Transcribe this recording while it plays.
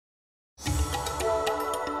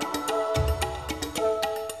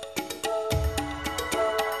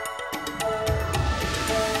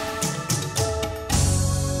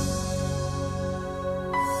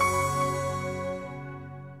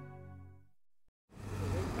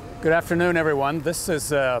Good afternoon, everyone. This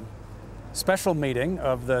is a special meeting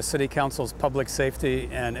of the City Council's Public Safety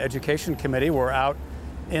and Education Committee. We're out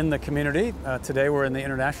in the community. Today we're in the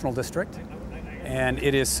International District, and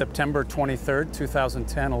it is September 23rd,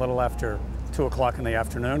 2010, a little after 2 o'clock in the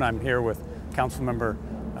afternoon. I'm here with Councilmember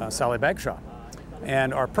Sally Bagshaw.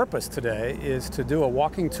 And our purpose today is to do a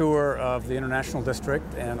walking tour of the International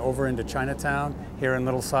District and over into Chinatown, here in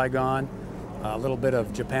Little Saigon, a little bit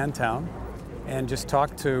of Japantown, and just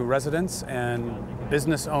talk to residents and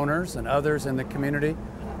business owners and others in the community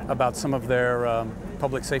about some of their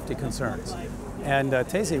public safety concerns. And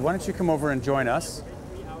Teizi, why don't you come over and join us?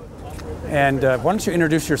 And why don't you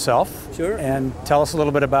introduce yourself? Sure. And tell us a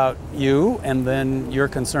little bit about you and then your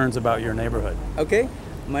concerns about your neighborhood. Okay.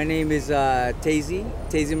 My name is Teizi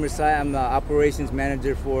Mersai. I'm the operations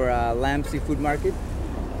manager for Lamb Seafood Market.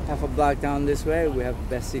 Half a block down this way, we have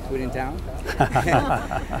the best seafood in town.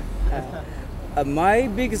 My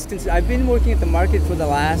biggest concern, I've been working at the market for the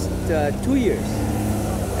last 2 years.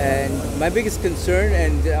 And my biggest concern,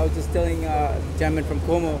 and I was just telling the gentleman from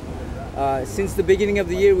Como, since the beginning of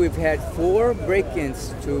the year, we've had 4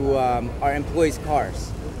 break-ins to our employees' cars.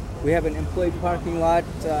 We have an employee parking lot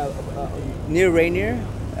near Rainier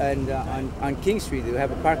and on King Street. We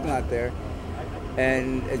have a parking lot there.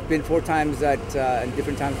 And it's been 4 times that, and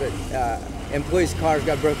different times that employees' cars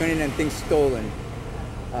got broken in and things stolen.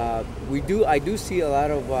 I do see a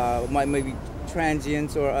lot of maybe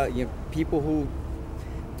transients or people who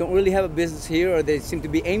don't really have a business here, or they seem to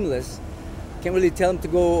be aimless. Can't really tell them to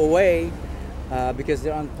go away because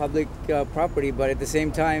they're on public property, but at the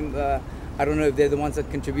same time, I don't know if they're the ones that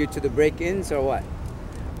contribute to the break-ins or what.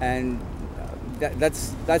 And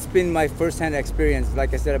that's been my first-hand experience.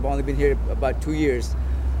 Like I said, I've only been here about 2 years.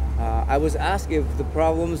 I was asked if the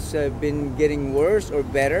problems have been getting worse or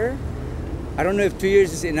better. I don't know if 2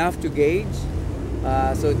 years is enough to gauge.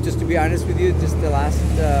 So just to be honest with you, just the last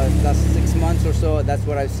 6 months or so, that's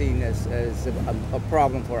what I've seen as a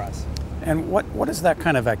problem for us. And what does that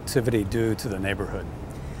kind of activity do to the neighborhood?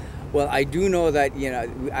 Well, I do know that,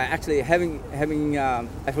 actually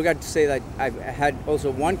I forgot to say that I've had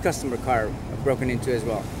also 1 customer car broken into as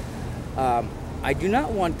well. I do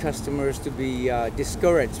not want customers to be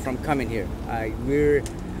discouraged from coming here.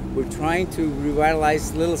 We're trying to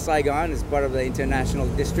revitalize Little Saigon as part of the International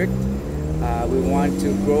District. We want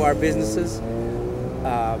to grow our businesses.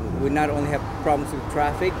 We not only have problems with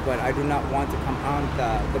traffic, but I do not want to compound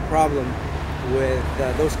the problem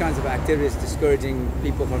with those kinds of activities discouraging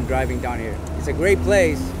people from driving down here. It's a great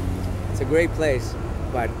place. It's a great place,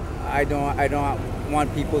 but I don't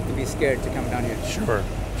want people to be scared to come down here.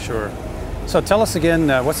 Sure. So tell us again,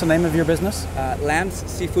 what's the name of your business? Lamb's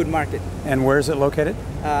Seafood Market. And where is it located?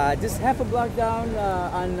 Just half a block down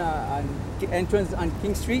on entrance on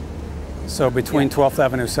King Street. So between 12th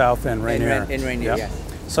Avenue South and Rainier. In Rainier, yes.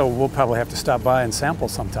 So we'll probably have to stop by and sample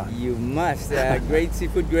sometime. You must. Great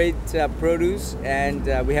seafood, great produce, and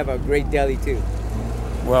we have a great deli too.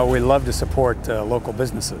 Well, we love to support local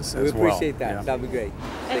businesses as well. We appreciate that. Yeah. That'd be great.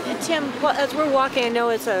 And Tim, as we're walking, I know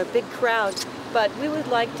it's a big crowd, but we would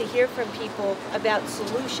like to hear from people about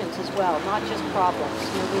solutions as well, not just problems.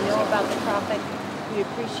 We know about the traffic. We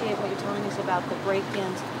appreciate what you're telling us about the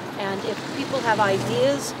break-ins. And if people have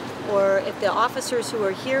ideas, or if the officers who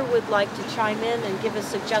are here would like to chime in and give us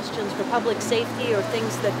suggestions for public safety or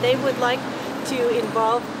things that they would like to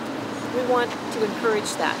involve, we want to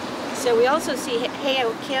encourage that. So we also see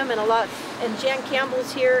Hyeok Kim and Jan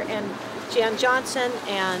Campbell's here, and Jan Johnson,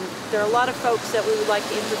 and there are a lot of folks that we would like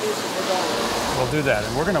to introduce as well. We'll do that,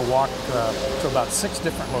 and we're going to walk to about 6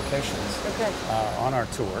 different locations on our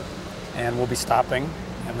tour, and we'll be stopping.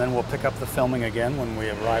 And then we'll pick up the filming again when we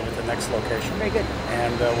arrive at the next location. Very good.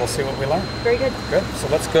 And we'll see what we learn. Very good. Good. So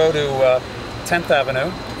let's go to 10th Avenue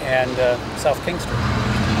and South King Street.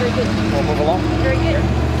 Very good. We'll move along. Very good.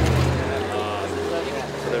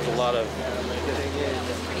 So there's a lot of...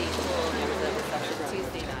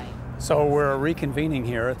 So we're reconvening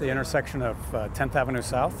here at the intersection of 10th Avenue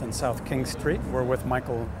South and South King Street. We're with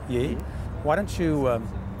Michael Yi. Why don't you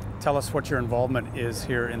tell us what your involvement is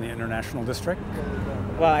here in the International District?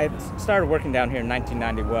 Well, I started working down here in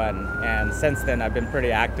 1991, and since then I've been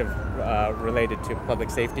pretty active related to public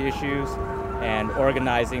safety issues and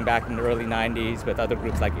organizing back in the early 90s with other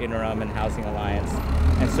groups like Interim and Housing Alliance.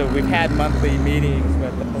 And so we've had monthly meetings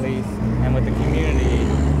with the police and with the community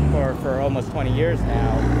for almost 20 years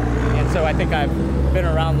now. And so I think I've been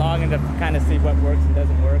around long enough to kind of see what works and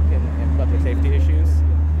doesn't work in public safety issues.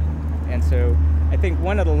 And so I think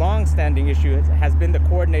one of the long-standing issues has been the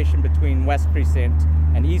coordination between West Precinct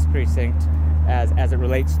and East Precinct as it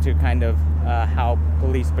relates to kind of how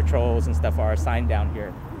police patrols and stuff are assigned down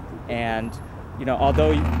here. And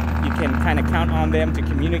although you can kind of count on them to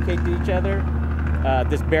communicate to each other,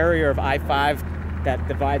 this barrier of I-5 that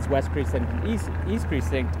divides West Precinct and East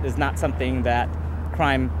Precinct is not something that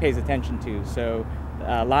crime pays attention to. So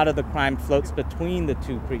a lot of the crime floats between the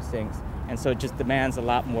two precincts, and so it just demands a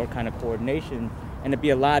lot more kind of coordination. And it'd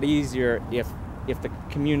be a lot easier if the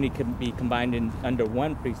community could be combined under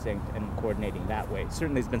one precinct and coordinating that way.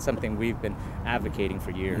 Certainly it's been something we've been advocating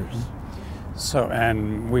for years. Mm-hmm. So,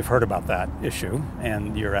 and we've heard about that issue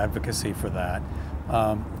and your advocacy for that.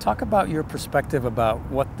 Talk about your perspective about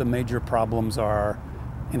what the major problems are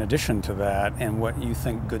in addition to that, and what you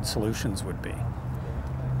think good solutions would be.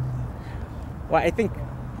 Well, I think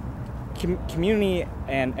community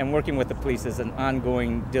and working with the police is an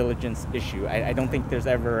ongoing diligence issue. I don't think there's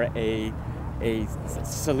ever a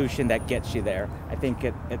solution that gets you there. I think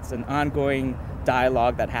it's an ongoing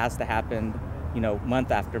dialogue that has to happen,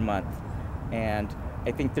 month after month. And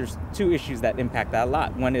I think there's two issues that impact that a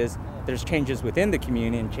lot. One is there's changes within the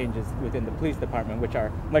community and changes within the police department, which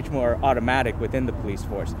are much more automatic within the police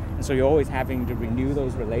force. And so you're always having to renew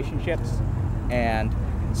those relationships. And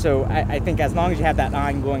so I think as long as you have that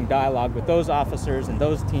ongoing dialogue with those officers and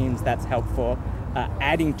those teams, that's helpful.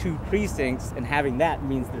 Adding 2 precincts and having that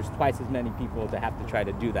means there's twice as many people to have to try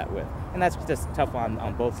to do that with. And that's just tough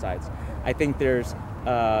on both sides. I think there's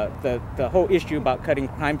the whole issue about cutting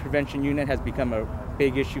crime prevention unit has become a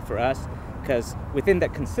big issue for us, because within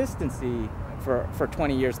that consistency for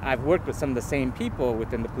 20 years, I've worked with some of the same people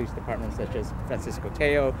within the police department, such as Francisco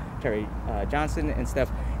Teo, Terry Johnson and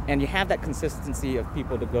stuff. And you have that consistency of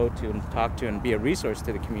people to go to and talk to and be a resource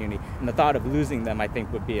to the community. And the thought of losing them, I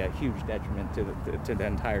think, would be a huge detriment to the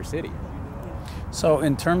entire city. So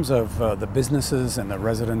in terms of the businesses and the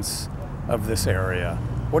residents of this area,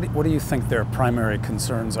 what do you think their primary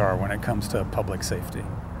concerns are when it comes to public safety?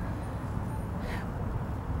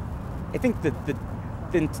 I think the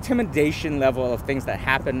intimidation level of things that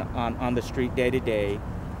happen on the street day to day,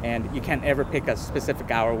 and you can't ever pick a specific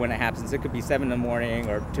hour when it happens. It could be 7 in the morning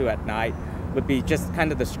or 2 at night, would be just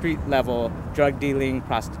kind of the street level drug dealing,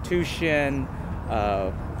 prostitution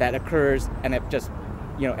that occurs, and it just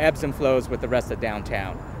ebbs and flows with the rest of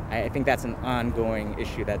downtown. I think that's an ongoing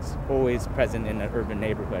issue that's always present in an urban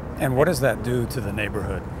neighborhood. And what does that do to the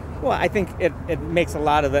neighborhood? Well, I think it makes a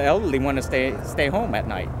lot of the elderly want to stay home at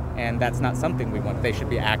night, and that's not something we want. They should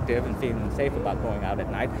be active and feeling safe about going out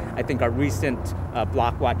at night. I think our recent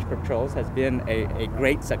block watch patrols has been a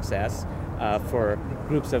great success for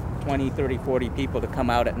groups of 20, 30, 40 people to come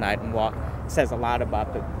out at night and walk. It says a lot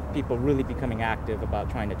about the people really becoming active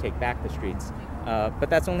about trying to take back the streets. But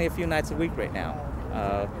that's only a few nights a week right now.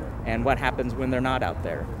 And what happens when they're not out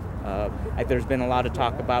there? There's been a lot of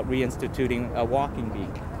talk about reinstituting a walking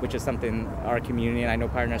beat, which is something our community, and I know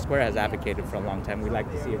Pioneer Square has advocated for a long time. We'd like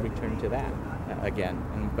to see a return to that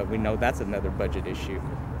again, but we know that's another budget issue.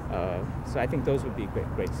 So I think those would be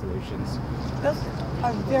great solutions. Those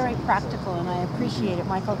are very practical, and I appreciate it,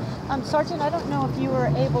 Michael. Sergeant, I don't know if you were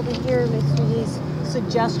able to hear Mr. Lee's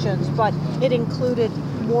suggestions, but it included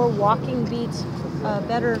more walking beats,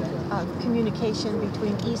 better communication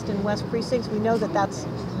between East and West precincts. We know that that's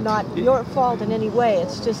not your fault in any way.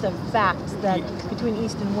 It's just a fact that between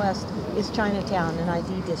East and West is Chinatown, an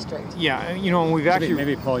ID district. Yeah, we've actually...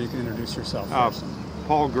 Maybe Paul, you can introduce yourself first.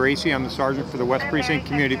 Paul Gracy, I'm the sergeant for the West Precinct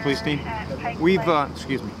Community Police Team. We've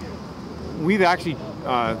actually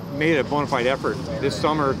made a bona fide effort this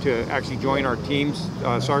summer to actually join our teams.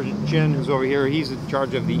 Sergeant Chen, who's over here, he's in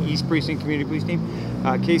charge of the East Precinct Community Police Team.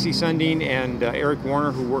 Casey Sundin and Eric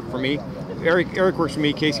Warner, who work for me. Eric works for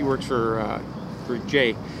me, Casey works for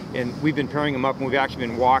Jay. And we've been pairing them up, and we've actually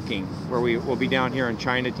been walking, where we will be down here in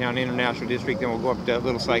Chinatown International District, then we'll go up to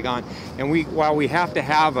Little Saigon. And while we have to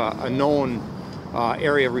have a known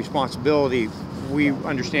area of responsibility, we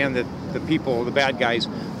understand that the people, the bad guys,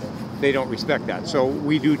 they don't respect that. So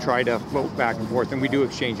we do try to float back and forth, and we do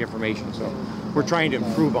exchange information. So we're trying to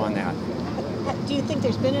improve on that. Do you think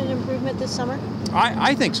there's been an improvement this summer?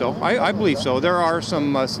 I think so. I believe so. There are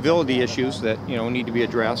some civility issues that need to be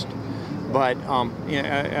addressed, but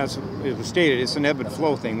as it was stated, it's an ebb and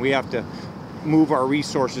flow thing. We have to move our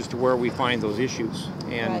resources to where we find those issues,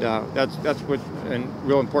 and right. That's what a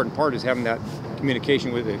real important part is, having that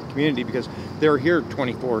communication with the community, because they're here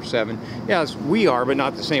 24/7. Yes, we are, but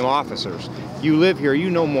not the same officers. You live here, you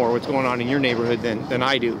know more what's going on in your neighborhood than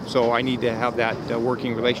I do. So I need to have that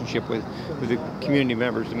working relationship with the community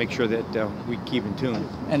members to make sure that we keep in tune.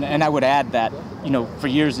 And I would add that for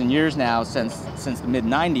years and years now, since the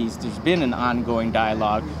mid-90s, there's been an ongoing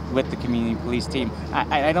dialogue with the community police team.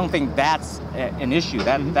 I don't think that's an issue.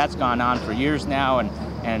 That's gone on for years now, and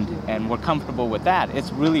and we're comfortable with that.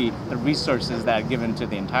 It's really the resources that are given to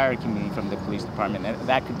the entire community from the police department. And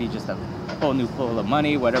that could be just a whole new pool of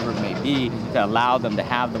money, whatever it may be, to allow them to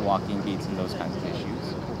have the walking beats and those kinds of issues.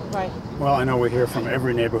 Right. Well, I know we hear from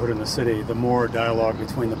every neighborhood in the city, the more dialogue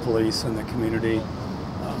between the police and the community,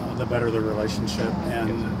 the better the relationship,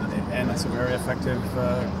 and it's a very effective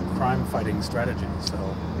crime-fighting strategy. So.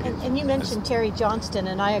 And you mentioned Terry Johnston,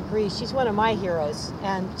 and I agree. She's one of my heroes,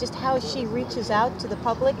 and just how she reaches out to the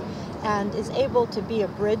public and is able to be a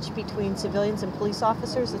bridge between civilians and police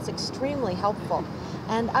officers. It's extremely helpful.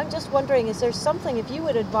 And I'm just wondering, is there something, if you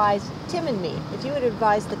would advise Tim and me, if you would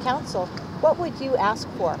advise the council, what would you ask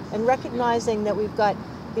for? And recognizing that we've got,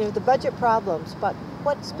 the budget problems, but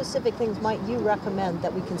what specific things might you recommend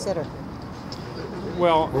that we consider?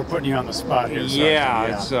 Well, we're putting you on the spot here.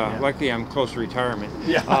 It's luckily I'm close to retirement.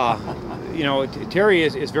 Yeah. Terry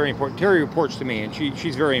is very important. Terry reports to me, and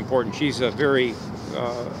she's very important. She's a very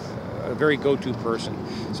go-to person.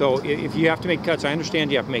 So if you have to make cuts, I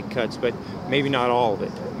understand you have to make cuts, but maybe not all of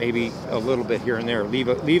it. Maybe a little bit here and there. Leave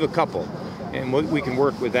a couple, and we can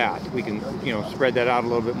work with that. We can spread that out a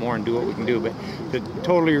little bit more and do what we can do. But to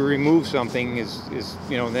totally remove something is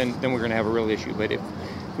then we're going to have a real issue. But if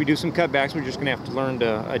we do some cutbacks, we're just going to have to learn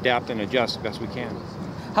to adapt and adjust the best we can.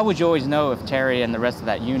 How would you always know if Terry and the rest of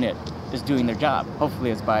that unit is doing their job?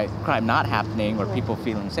 Hopefully it's by crime not happening or people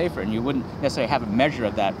feeling safer, and you wouldn't necessarily have a measure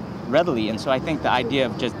of that readily. And so I think the idea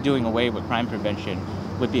of just doing away with crime prevention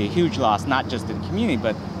would be a huge loss, not just to the community,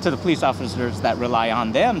 but to the police officers that rely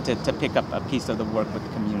on them to pick up a piece of the work with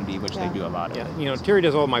the community, which they do a lot of. Yeah, Terry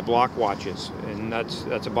does all my block watches, and that's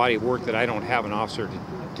a body of work that I don't have an officer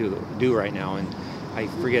to do right now. And I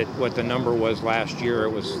forget what the number was last year.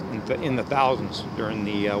 It was in the thousands during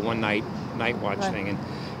the one night watch thing, and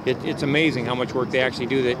it's amazing how much work they actually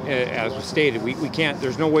do. That, as was stated, we can't.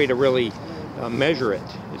 There's no way to really measure it.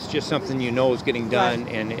 It's just something is getting done,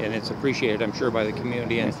 and it's appreciated, I'm sure, by the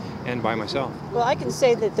community and by myself. Well, I can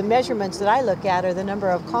say that the measurements that I look at are the number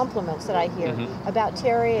of compliments that I hear about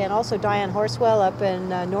Terry and also Diane Horswell up in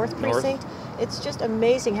North Precinct. It's just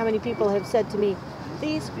amazing how many people have said to me,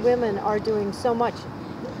 these women are doing so much.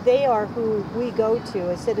 They are who we go to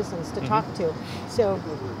as citizens to talk to. So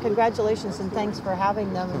congratulations and thanks for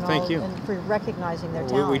having them and for recognizing their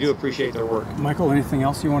talents. We do appreciate their work. Michael, anything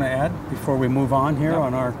else you want to add before we move on here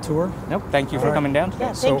on our tour? Nope. Thank you for coming down today.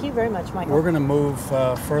 Yeah, thank you very much, Michael. We're going to move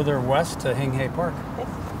further west to Hing Park. Okay,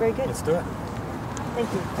 very good. Let's do it.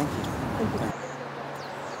 Thank you. Thank you. Thank you.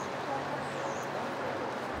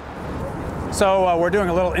 So we're doing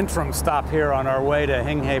a little interim stop here on our way to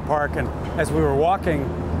Hing Park, and as we were walking,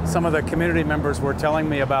 some of the community members were telling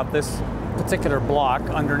me about this particular block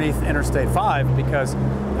underneath Interstate 5 because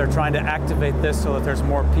they're trying to activate this so that there's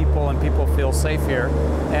more people and people feel safe here.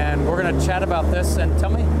 And we're going to chat about this, and tell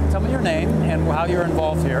me your name and how you're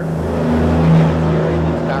involved here.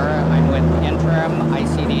 Matsudaira. I'm with Interim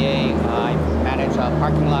ICDA. I manage a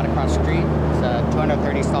parking lot across the street. It's a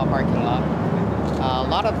 230 stall parking lot. A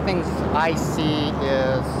lot of things I see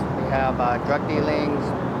is we have drug dealings,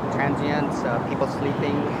 transients, people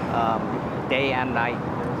sleeping day and night,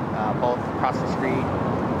 both across the street,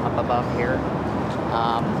 up above here.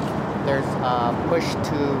 There's a push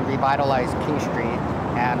to revitalize King Street,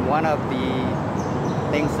 and one of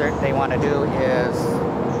the things that they want to do is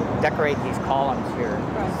decorate these columns here.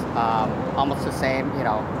 Almost the same,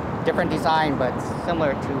 different design, but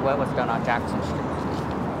similar to what was done on Jackson Street.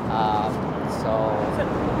 So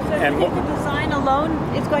you think the design alone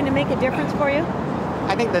is going to make a difference for you?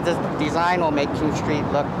 I think that this design will make King Street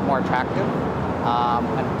look more attractive.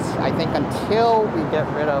 I think until we get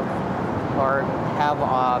rid of or have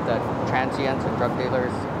the transients and drug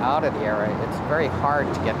dealers out of the area, it's very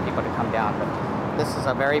hard to get people to come down. But this is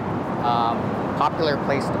a very popular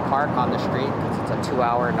place to park on the street because it's a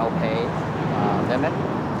 2-hour no-pay limit.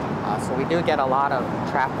 So we do get a lot of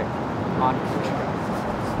traffic on King Street.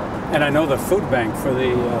 And I know the food bank for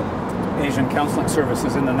the Asian Counseling Service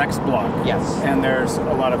is in the next block. Yes. And there's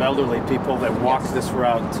a lot of elderly people that walk this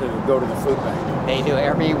route to go to the food bank. They do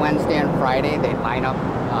every Wednesday and Friday. They line up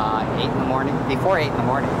 8 in the morning, before 8 in the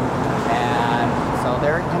morning. And so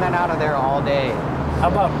they're in and out of there all day. How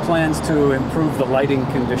about plans to improve the lighting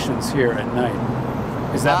conditions here at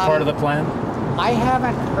night? Is that part of the plan? I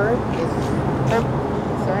haven't heard.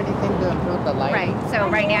 Is there anything to improve the lighting? Right. So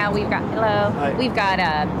right now we've got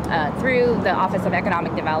through the Office of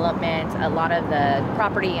Economic Development, a lot of the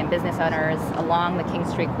property and business owners along the King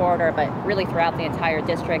Street corridor, but really throughout the entire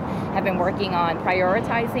district, have been working on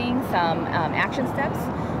prioritizing some action steps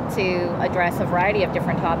to address a variety of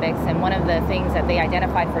different topics, and one of the things that they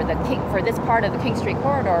identified for this part of the King Street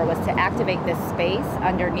corridor was to activate this space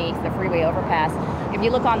underneath the freeway overpass. If you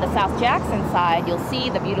look on the South Jackson side, you'll see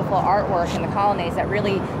the beautiful artwork in the colonnades that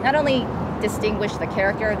really not only distinguish the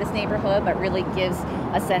character of this neighborhood, but really gives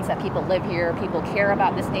a sense that people live here, people care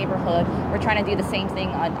about this neighborhood. We're trying to do the same thing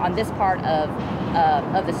on this part of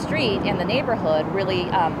the street in the neighborhood, really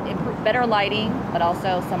improve better lighting, but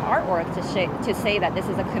also some artwork to say that this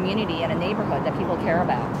is a community and a neighborhood that people care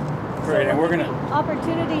about. Great, and we're going to...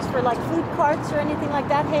 Opportunities for like food carts or anything like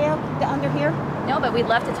that, Hyeok, under here? No, but we'd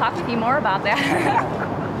love to talk with you more about that.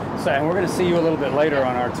 So, and we're going to see you a little bit later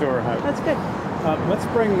on our tour. That's good. Let's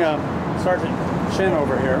bring Sergeant Chen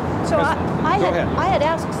over here. So I had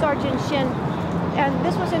asked Sergeant Shin, and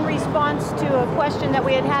this was in response to a question that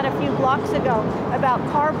we had a few blocks ago about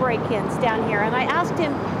car break-ins down here. And I asked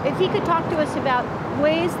him if he could talk to us about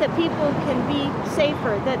ways that people can be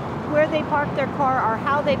safer, that where they park their car or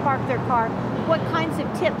how they park their car, what kinds of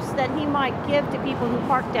tips that he might give to people who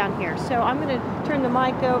park down here. So I'm going to turn the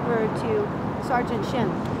mic over to Sergeant Shin.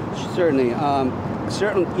 Certainly.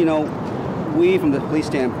 We, from the police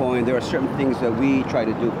standpoint, there are certain things that we try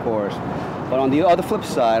to do, of course. But on the other flip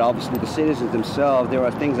side, obviously, the citizens themselves, there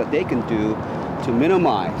are things that they can do to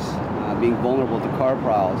minimize being vulnerable to car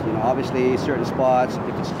prowls. Obviously, certain spots,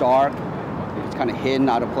 if it's dark, if it's kind of hidden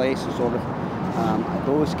out of place, sort of,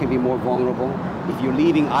 those can be more vulnerable. If you're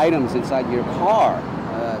leaving items inside your car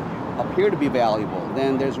appear to be valuable,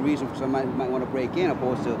 then there's a reason for somebody might want to break in,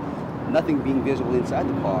 opposed to nothing being visible inside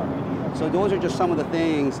the car. So those are just some of the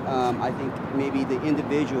things I think maybe the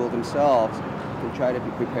individual themselves can try to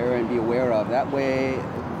be prepared and be aware of. That way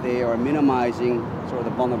they are minimizing sort of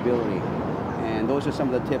the vulnerability. And those are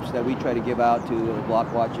some of the tips that we try to give out to the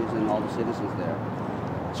block watches and all the citizens there.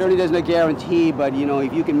 Certainly there's no guarantee, but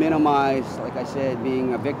if you can minimize, like I said,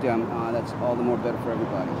 being a victim, that's all the more better for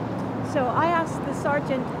everybody. So I asked the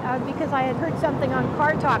sergeant because I had heard something on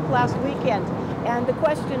Car Talk last weekend, and the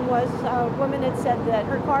question was, a woman had said that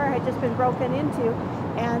her car had just been broken into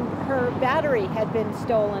and her battery had been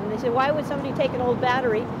stolen. They said, why would somebody take an old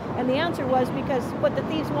battery? And the answer was because what the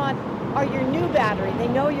thieves want are your new battery. They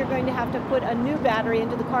know you're going to have to put a new battery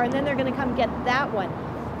into the car, and then they're going to come get that one.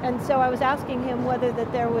 And so I was asking him whether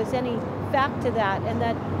that there was any fact to that, and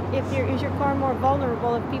that is your car more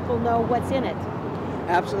vulnerable if people know what's in it?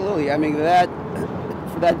 Absolutely. I mean, for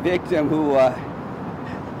that victim who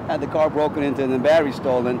had the car broken into and the battery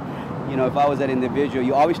stolen, if I was that individual,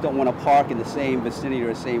 you always don't want to park in the same vicinity or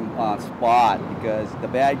the same spot, because the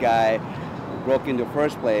bad guy who broke into the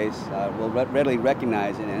first place will readily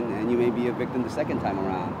recognize it, and you may be a victim the second time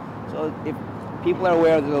around. So if people are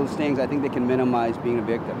aware of those things, I think they can minimize being a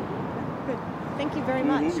victim. Good. Thank you very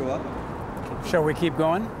much. You're welcome. Shall we keep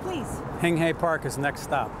going? Please. Hing Park is next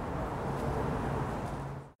stop.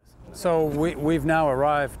 So we've now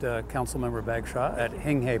arrived, Councilmember Bagshaw, at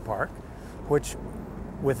Hing Park, which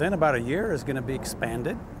within about a year is going to be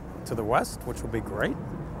expanded to the west, which will be great.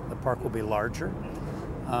 The park will be larger.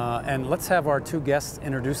 And let's have our two guests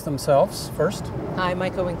introduce themselves first. Hi,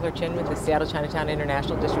 Maiko Winkler Chin with the Seattle Chinatown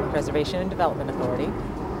International District Preservation and Development Authority.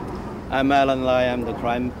 I'm Alan Lai. I'm the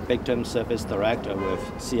Crime Victim Service Director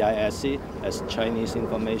with CID as Chinese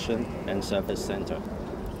Information and Service Center.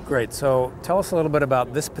 Great. So tell us a little bit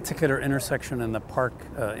about this particular intersection and the park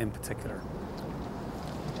in particular.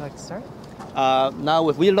 Would you like to start? Now,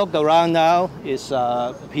 if we look around now, it's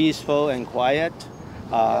peaceful and quiet.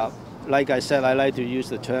 Like I said, I like to use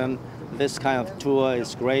the term, this kind of tour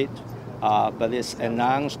is great, but it's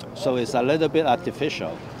announced, so it's a little bit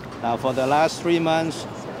artificial. Now, for the last 3 months,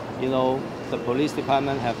 the police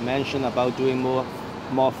department have mentioned about doing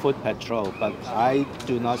more foot patrol, but I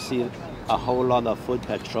do not see a whole lot of foot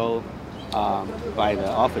patrol by the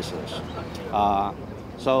officers.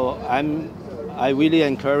 So I really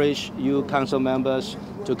encourage you council members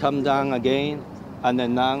to come down again and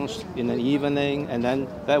announce in the evening, and then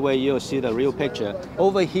that way you'll see the real picture.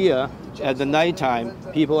 Over here, at the nighttime,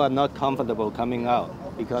 people are not comfortable coming out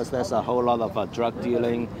because there's a whole lot of drug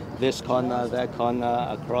dealing, this corner, that corner,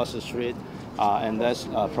 across the street, and there's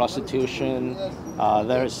prostitution.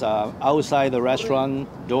 There's outside the restaurant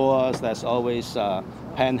doors, there's always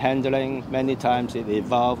panhandling. Many times it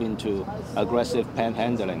evolves into aggressive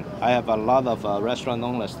panhandling. I have a lot of restaurant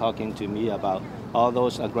owners talking to me about all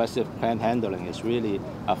those aggressive panhandling is really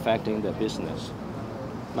affecting their business.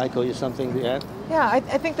 Michael, you something to add? Yeah, I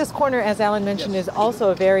think this corner, as Alan mentioned, is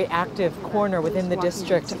also a very active corner within the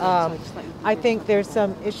district. I think there's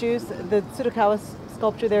some issues. The Tsurukawa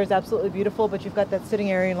sculpture there is absolutely beautiful, but you've got that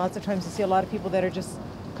sitting area, and lots of times you see a lot of people that are just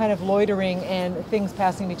kind of loitering and things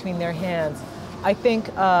passing between their hands. I think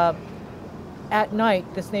at night,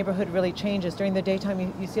 this neighborhood really changes. During the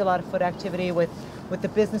daytime, you see a lot of foot activity with the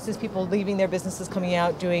businesses, people leaving their businesses, coming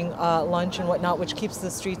out, doing lunch and whatnot, which keeps the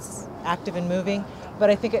streets active and moving. But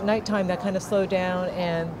I think at nighttime, that kind of slowed down,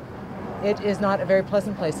 and it is not a very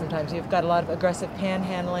pleasant place sometimes. You've got a lot of aggressive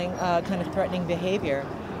panhandling, kind of threatening behavior.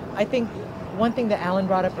 I think one thing that Alan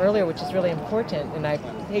brought up earlier, which is really important, and I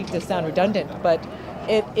hate to sound redundant, but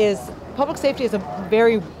it is, public safety is a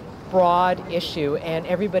very broad issue, and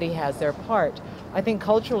everybody has their part. I think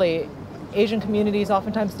culturally, Asian communities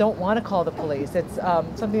oftentimes don't want to call the police. It's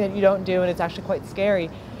something that you don't do, and it's actually quite scary.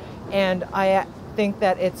 And I think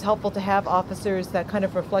that it's helpful to have officers that kind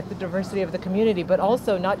of reflect the diversity of the community, but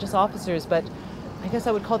also not just officers, but I guess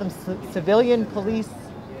I would call them civilian police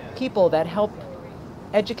people that help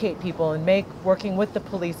educate people and make working with the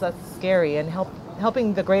police less scary, and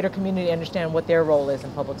helping the greater community understand what their role is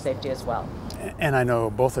in public safety as well. And I know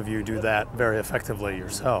both of you do that very effectively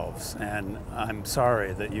yourselves, and I'm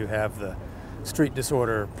sorry that you have the street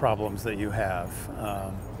disorder problems that you have.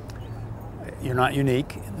 You're not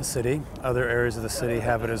unique in the city. Other areas of the city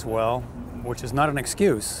have it as well, which is not an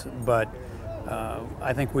excuse, but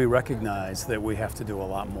I think we recognize that we have to do a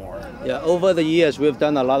lot more. Yeah, over the years, we've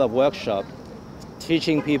done a lot of workshops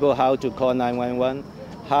teaching people how to call 911,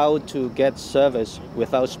 how to get service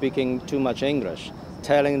without speaking too much English,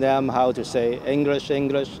 telling them how to say English,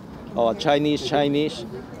 or Chinese,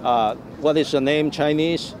 what is your name,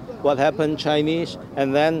 Chinese, what happened, Chinese,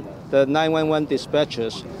 and then the 911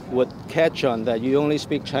 dispatchers would catch on that you only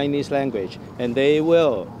speak Chinese language, and they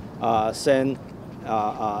will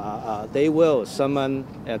summon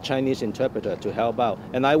a Chinese interpreter to help out.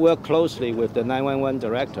 And I work closely with the 911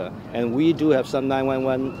 director, and we do have some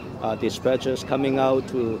 911 dispatchers coming out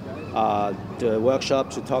to the workshop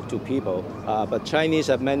to talk to people. But Chinese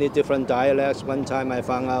have many different dialects. One time I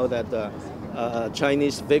found out that a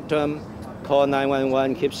Chinese victim called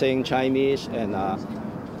 911, keep saying Chinese, and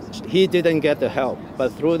he didn't get the help.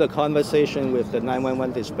 But through the conversation with the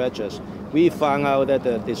 911 dispatchers, we found out that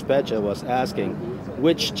the dispatcher was asking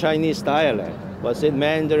which Chinese dialect. Was it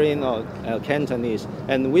Mandarin or Cantonese?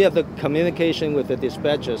 And we have the communication with the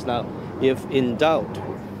dispatchers now. If in doubt,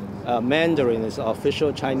 Mandarin is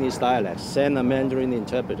official Chinese dialect, send a Mandarin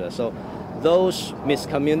interpreter. So those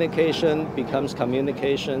miscommunication becomes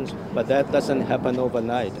communications, but that doesn't happen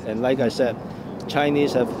overnight. And like I said,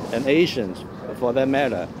 Chinese have, and Asians for that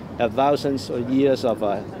matter, have thousands of years of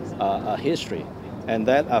history, and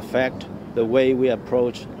that affect the way we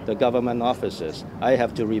approach the government offices. I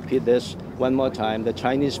have to repeat this one more time. The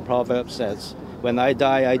Chinese proverb says, when I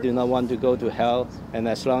die, I do not want to go to hell, and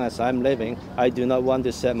as long as I'm living, I do not want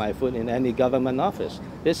to set my foot in any government office.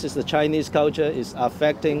 This is the Chinese culture, is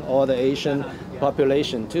affecting all the Asian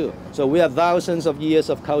population too. So we have thousands of years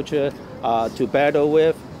of culture to battle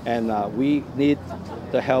with, and we need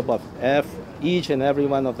the help of each and every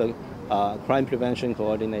one of the crime prevention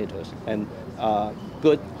coordinators and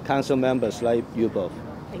good council members like you both.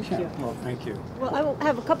 Thank you. Well, thank you. Well, I will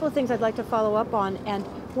have a couple of things I'd like to follow up on, and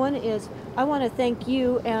one is I want to thank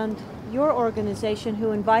you and your organization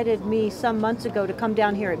who invited me some months ago to come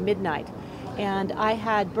down here at midnight. And I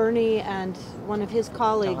had Bernie and one of his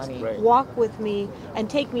colleagues walk with me and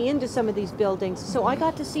take me into some of these buildings. So I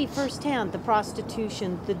got to see firsthand the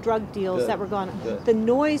prostitution, the drug deals that were going on, the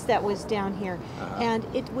noise that was down here. And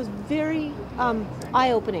it was very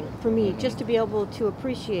eye-opening for me just to be able to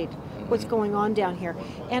appreciate what's going on down here.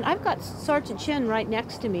 And I've got Sergeant Chen right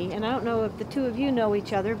next to me, and I don't know if the two of you know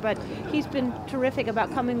each other, but he's been terrific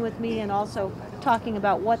about coming with me and also talking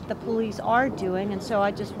about what the police are doing, and so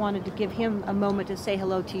I just wanted to give him a moment to say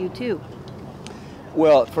hello to you too.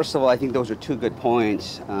 Well, first of all, I think those are two good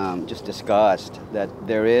points just discussed, that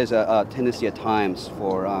there is a tendency at times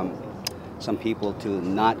for some people to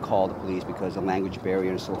not call the police because of language barrier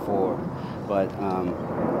and so forth. But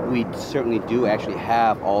we certainly do actually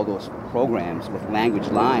have all those programs with language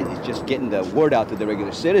lines. It's just getting the word out to the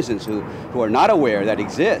regular citizens who are not aware that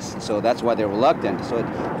exists. So that's why they're reluctant. So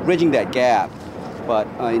it's bridging that gap. But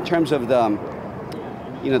in terms of the,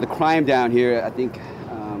 the crime down here, I think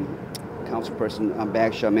Councilperson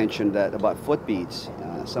Bagshaw mentioned that about foot beats.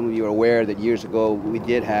 Some of you are aware that years ago we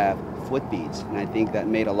did have foot beats, and I think that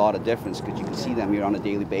made a lot of difference because you can see them here on a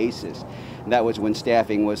daily basis. And that was when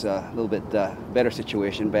staffing was a little bit better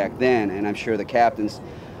situation back then, and I'm sure the captains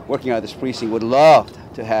working out of this precinct would love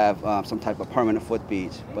to have some type of permanent foot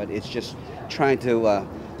beats, but it's just trying to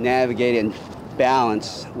navigate and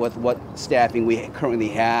balance with what staffing we currently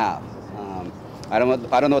have. I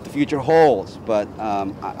don't know what the future holds, but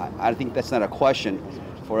I think that's not a question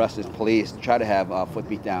for us as police to try to have foot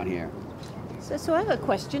beat down here. So I have a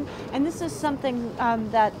question, and this is something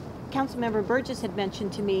that Councilmember Burgess had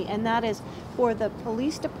mentioned to me, and that is for the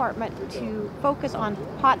police department to focus on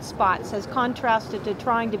hot spots as contrasted to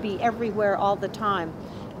trying to be everywhere all the time.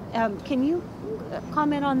 Can you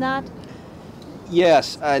comment on that?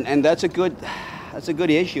 Yes, and that's a good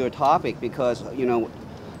issue or topic, because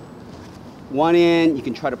one end you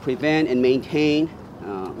can try to prevent and maintain,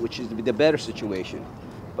 which is the better situation.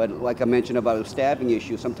 But like I mentioned about the staffing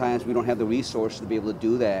issue, sometimes we don't have the resources to be able to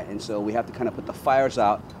do that, and so we have to kind of put the fires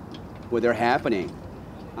out where they're happening.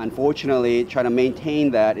 Unfortunately, trying to maintain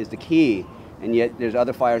that is the key, and yet there's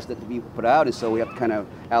other fires that we put out, and so we have to kind of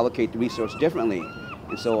allocate the resource differently.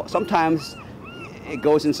 And so sometimes it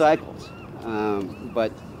goes in cycles,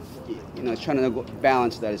 but trying to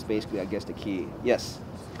balance that is basically, I guess, the key. Yes?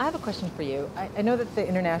 I have a question for you. I know that the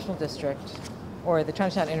International District, or the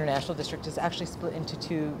Chinatown International District, is actually split into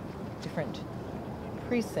 2 different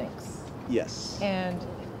precincts. Yes.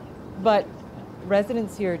 But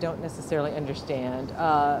residents here don't necessarily understand.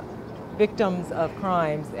 Victims of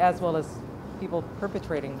crimes, as well as people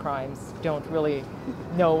perpetrating crimes, don't really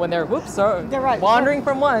know when they're wandering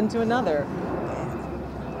from one to another.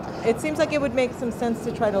 It seems like it would make some sense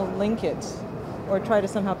to try to link it, or try to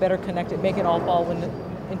somehow better connect it, make it all fall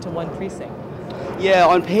into one precinct. Yeah,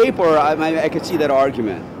 on paper, I could see that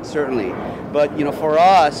argument, certainly. But for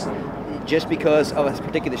us, just because of a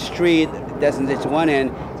particular street designates one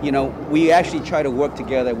end, we actually try to work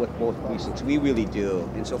together with both precincts. We really do.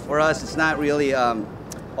 And so for us, it's not really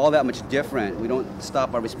all that much different. We don't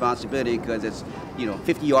stop our responsibility because it's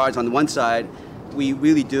 50 yards on the one side. We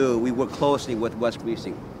really do. We work closely with West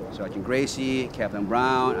Precinct. Sergeant Gracy, Captain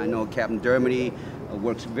Brown. I know Captain Dermody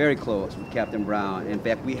works very close with Captain Brown. In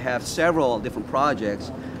fact, we have several different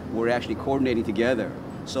projects we're actually coordinating together.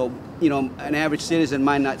 So, an average citizen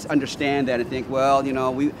might not understand that and think, well,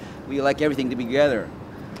 we like everything to be together.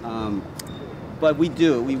 But we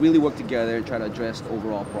do. We really work together and try to address the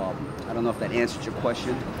overall problem. I don't know if that answers your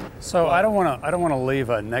question. So I don't want to leave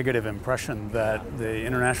a negative impression that the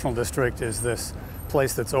International District is this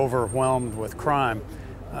place that's overwhelmed with crime,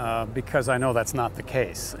 because I know that's not the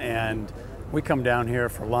case. And we come down here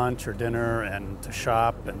for lunch or dinner and to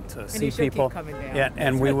shop and to see people. Keep coming down. Yeah,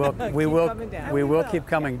 and we will keep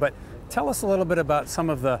coming. But tell us a little bit about some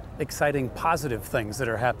of the exciting positive things that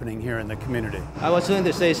are happening here in the community. I was going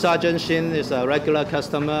to say Sergeant Shin is a regular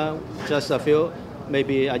customer. Just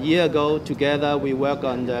maybe a year ago, together we worked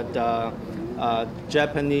on that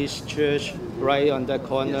Japanese church right on that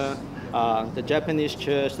corner. Yes. The Japanese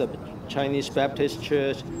church, the Chinese Baptist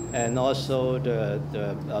church, and also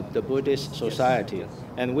the Buddhist society. Yes.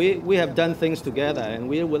 And we have done things together, and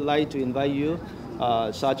we would like to invite you,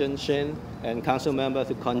 Sergeant Shin and council member,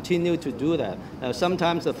 to continue to do that. Now,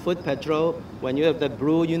 sometimes the foot patrol, when you have the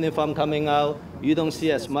blue uniform coming out, you don't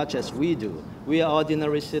see as much as we do. We are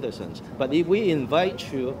ordinary citizens. But if we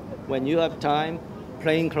invite you, when you have time,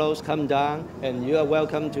 plain clothes, come down, and you are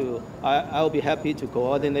welcome to, I'll be happy to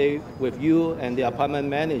coordinate with you and the apartment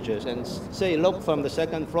managers and say, look from the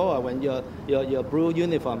second floor when your blue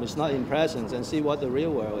uniform is not in presence, and see what the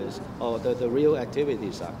real world is, or the real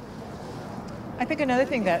activities are. I think another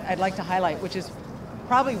thing that I'd like to highlight, which is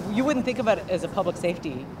probably, you wouldn't think about it as a public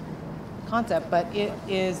safety concept, but it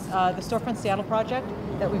is the Storefront Seattle project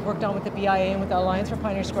that we've worked on with the BIA and with the Alliance for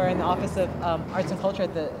Pioneer Square and the Office of Arts and Culture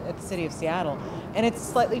at the City of Seattle. And it's a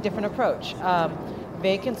slightly different approach.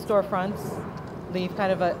 Vacant storefronts leave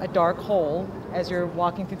kind of a dark hole as you're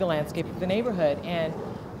walking through the landscape of the neighborhood. And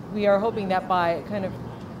we are hoping that by kind of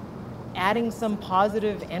adding some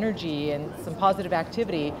positive energy and some positive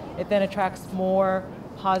activity, it then attracts more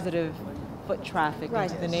positive foot traffic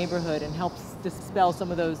into the neighborhood and helps dispel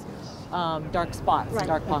some of those dark spots,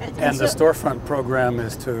 dark pockets. And the storefront program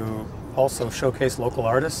is to also showcase local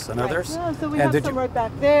artists and others. Yeah, so we have some right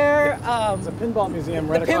back there. It's a pinball museum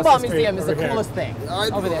right across pinball the street. museum is the coolest thing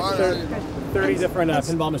over there. 30 different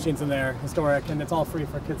pinball machines in there, historic, and it's all free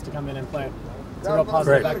for kids to come in and play. It's a real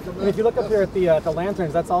positive act. And if you look up here at the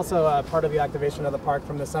lanterns, that's also part of the activation of the park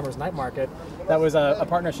from this summer's night market. That was a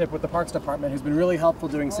partnership with the Parks Department, who's been really helpful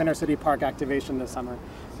doing Center City Park activation this summer.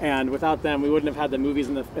 And without them, we wouldn't have had the movies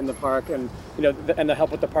in the park, and and the help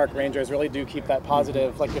with the park rangers really do keep that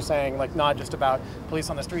positive, like you're saying, like not just about police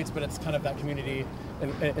on the streets, but it's kind of that community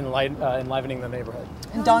enlivening the neighborhood.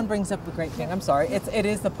 And Don brings up a great thing. I'm sorry, it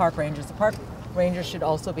is the park rangers. The park rangers should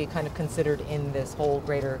also be kind of considered in this whole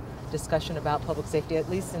greater discussion about public safety, at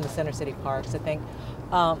least in the Center City parks. I think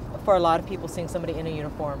for a lot of people, seeing somebody in a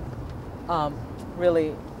uniform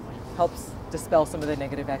really helps dispel some of the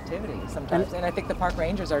negative activity sometimes. And I think the park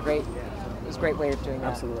rangers are great is a great way of doing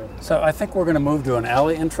that. Absolutely. So I think we're going to move to an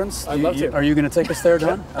alley entrance. I'd love to. Are you going to take us there,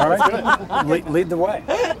 Don? All right. Lead the way.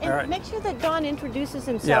 And All right. make sure that Don introduces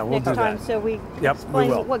himself we'll next do time that. so we Yep, explain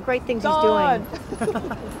we will. what great things Don. he's doing.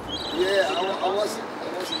 Yeah, I wasn't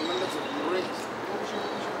remember to great.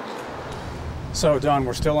 So, Don,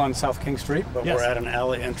 we're still on South King Street, but Yes. we're at an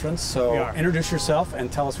alley entrance. We So are. introduce yourself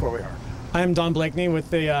and tell us where we are. I'm Don Blakeney with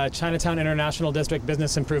the Chinatown International District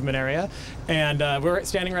Business Improvement Area, and we're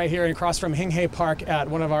standing right here across from Hing Park at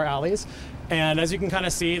one of our alleys. And as you can kind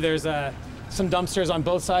of see, there's some dumpsters on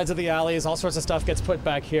both sides of the alleys. All sorts of stuff gets put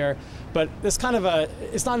back here, but this kind of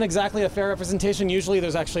it's not exactly a fair representation. Usually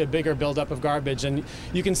there's actually a bigger buildup of garbage, and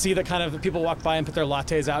you can see that kind of people walk by and put their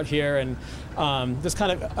lattes out here, and this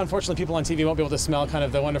kind of, unfortunately, people on TV won't be able to smell kind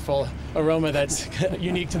of the wonderful aroma that's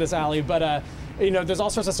unique to this alley, but you know, there's all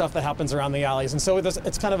sorts of stuff that happens around the alleys, and so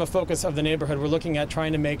it's kind of a focus of the neighborhood. We're looking at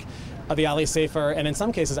trying to make the alleys safer, and in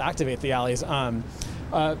some cases activate the alleys.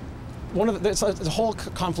 There's a whole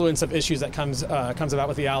confluence of issues that comes about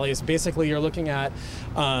with the alleys. Basically, you're looking at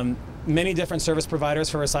many different service providers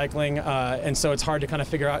for recycling, and so it's hard to kind of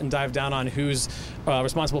figure out and dive down on who's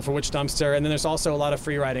responsible for which dumpster. And then there's also a lot of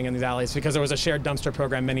free riding in these alleys because there was a shared dumpster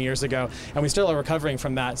program many years ago, and we still are recovering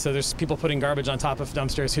from that. So there's people putting garbage on top of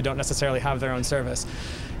dumpsters who don't necessarily have their own service.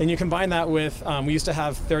 And you combine that with, we used to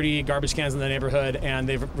have 30 garbage cans in the neighborhood, and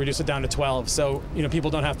they've reduced it down to 12. So, you know, people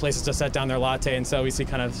don't have places to set down their latte, and so we see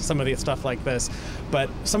kind of some of the stuff like this. But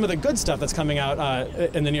some of the good stuff that's coming out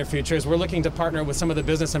in the near future is we're looking to partner with some of the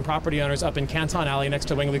business and property owners up in Canton Alley next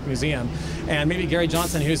to Wing Luke Museum. And maybe Gary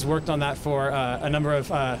Johnson, who's worked on that for a number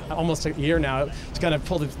of, almost a year now, to kind of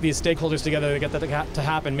pull these stakeholders together to get that to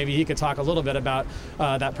happen. Maybe he could talk a little bit about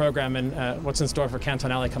that program and what's in store for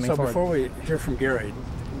Canton Alley coming forward. So before we hear from Gary,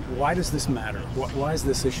 why does this matter? Why is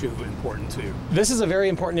this issue important to you? This is a very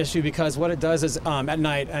important issue because what it does is at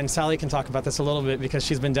night, and Sally can talk about this a little bit because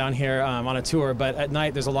she's been down here on a tour, but at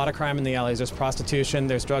night there's a lot of crime in the alleys. There's prostitution,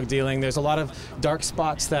 there's drug dealing, there's a lot of dark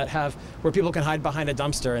spots that have where people can hide behind a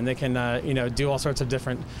dumpster and they can do all sorts of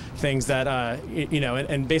different things that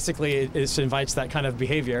and basically it invites that kind of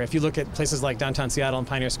behavior. If you look at places like downtown Seattle and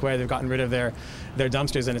Pioneer Square, they've gotten rid of their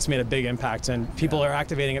dumpsters and it's made a big impact, and people are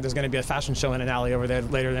activating it. There's going to be a fashion show in an alley over there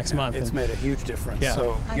later next month. It's made a huge difference. Yeah.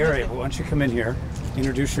 So, Gary, why don't you come in here,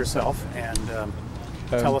 introduce yourself, and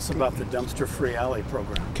tell us about the dumpster-free alley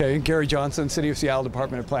program. Okay, Gary Johnson, City of Seattle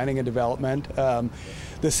Department of Planning and Development.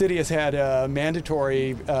 The city has had a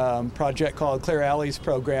mandatory project called Clear Alleys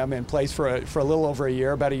program in place for a little over a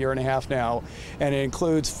year, about a year and a half now, and it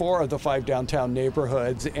includes 4 of the 5 downtown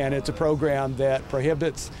neighborhoods, and it's a program that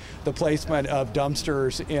prohibits the placement of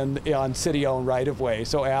dumpsters on city-owned right-of-way,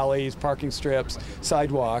 so alleys, parking strips,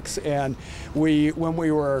 sidewalks. And when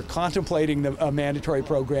we were contemplating a mandatory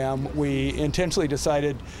program, we intentionally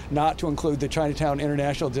decided not to include the Chinatown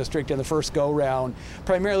International District in the first go-round,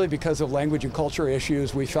 primarily because of language and culture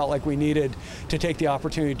issues. We felt like we needed to take the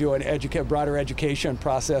opportunity to do a broader education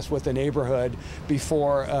process with the neighborhood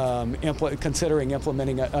before considering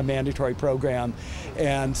implementing a mandatory program.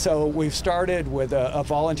 And so we've started with a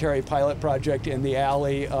voluntary pilot project in the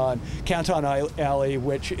alley on Canton Alley,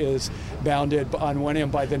 which is bounded on one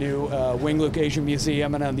end by the new Wing Luke Asian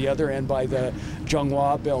Museum and on the other end by the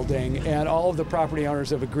Zhonghua building. And all of the property owners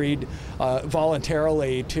have agreed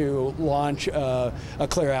voluntarily to launch a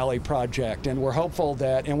Clear Alley project. And we're hopeful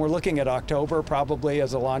and we're looking at October probably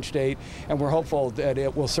as a launch date, and we're hopeful that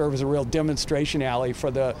it will serve as a real demonstration alley for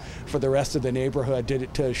the rest of the neighborhood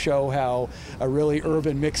to show how a really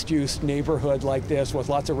urban mixed-use neighborhood like this with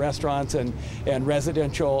lots of restaurants and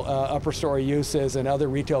residential upper story uses and other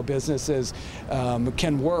retail businesses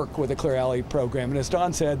can work with a Clear Alley program. And as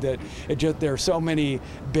Don said, that there are so many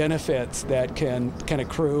benefits that can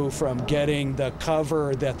accrue from getting the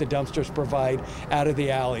cover that the dumpsters provide out of the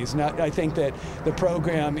alleys. And I think that the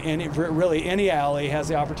program, really any alley, has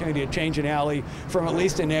the opportunity to change an alley from at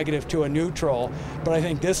least a negative to a neutral, but I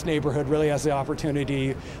think this neighborhood really has the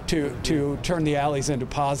opportunity to turn the alleys into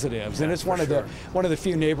positives. And it's one of the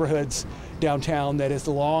few neighborhoods downtown that has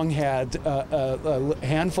long had a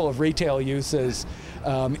handful of retail uses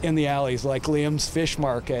in the alleys, like Liam's Fish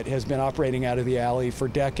Market has been operating out of the alley for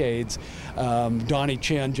decades. Donnie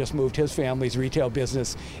Chen just moved his family's retail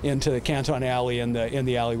business into the Canton Alley in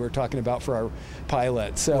the alley we're talking about for our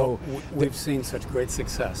pilot. So we've seen such great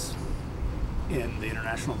success in the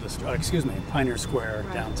International District, Pioneer Square,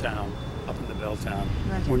 downtown, up in the Belltown.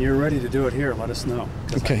 Right. When you're ready to do it here, let us know,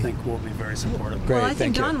 because I think we'll be very supportive. Great, well, I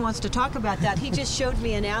think Don wants to talk about that. He just showed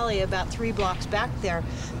me an alley about 3 blocks back there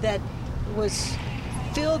that was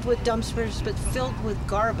filled with dumpsters, but filled with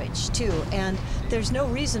garbage too. And there's no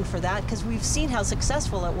reason for that because we've seen how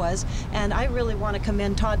successful it was. And I really want to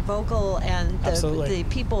commend Todd Vogel and the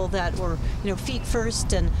people that were, Feet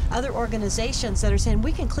First and other organizations that are saying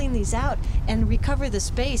we can clean these out and recover the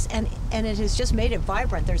space. And it has just made it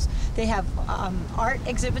vibrant. They have art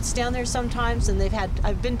exhibits down there sometimes, and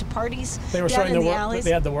I've been to parties. They were showing the alleys.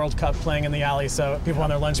 They had the World Cup playing in the alley, so people on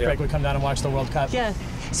their lunch break would come down and watch the World Cup. Yeah.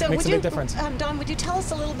 So makes a big difference. Don, would you tell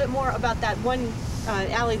us a little bit more about that one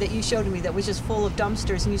alley that you showed me that was just full of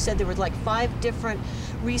dumpsters, and you said there were like 5 different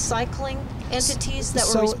recycling entities that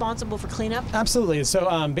were responsible for cleanup? Absolutely.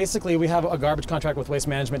 So basically we have a garbage contract with Waste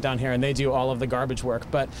Management down here, and they do all of the garbage work.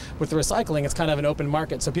 But with the recycling, it's kind of an open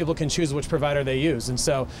market, so people can choose which provider they use. And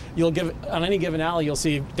so on any given alley, you'll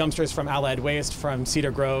see dumpsters from Allied Waste, from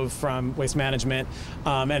Cedar Grove, from Waste Management,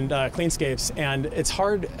 and Cleanscapes. And it's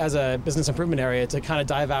hard as a business improvement area to kind of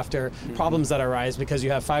dive after problems that arise because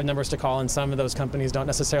you have 5 numbers to call, and some of those companies don't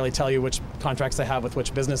necessarily tell you which contracts they have with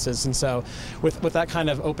which businesses. And so with that kind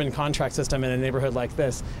of open contract system in a neighborhood like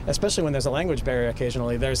this, especially when there's a language barrier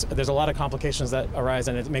occasionally, there's a lot of complications that arise,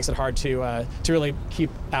 and it makes it hard to really keep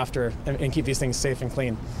after and keep these things safe and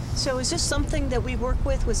clean. So is this something that we work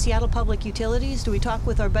with Seattle Public Utilities? Do we talk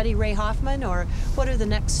with our buddy Ray Hoffman, or what are the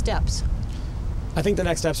next steps? I think the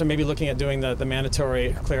next steps are maybe looking at doing the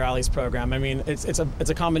mandatory Clear Alleys program. I mean, it's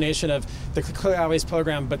a combination of the Clear Alleys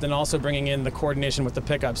program, but then also bringing in the coordination with the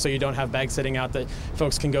pickup, so you don't have bags sitting out that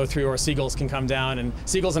folks can go through, or seagulls can come down. And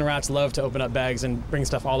seagulls and rats love to open up bags and bring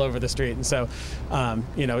stuff all over the street. And so,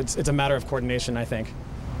 it's a matter of coordination, I think.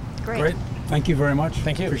 Great. Thank you very much.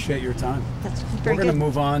 Thank you. Appreciate your time. That's very We're going to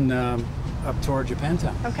move on up toward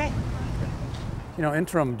Japantown. Okay.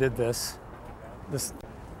 Interim did this.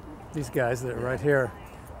 These guys that are right here,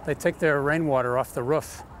 they take their rainwater off the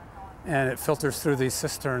roof, and it filters through these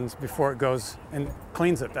cisterns before it goes and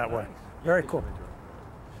cleans it that way. Very cool.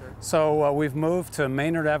 So we've moved to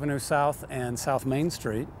Maynard Avenue South and South Main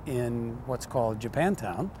Street in what's called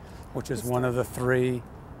Japantown, which is one of the 3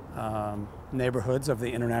 neighborhoods of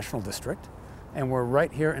the International District. And we're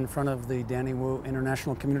right here in front of the Danny Wu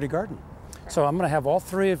International Community Garden. So I'm going to have all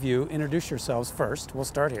 3 of you introduce yourselves first. We'll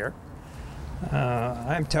start here.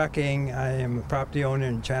 I'm Tucking. I am a property owner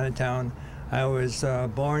in Chinatown. I was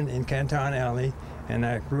born in Canton Alley, and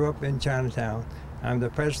I grew up in Chinatown. I'm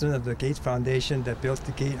the president of the Gate Foundation that built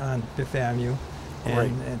the gate on Fifth Avenue,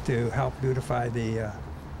 and to help beautify the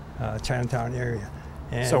Chinatown area.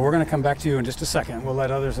 And so we're going to come back to you in just a second. We'll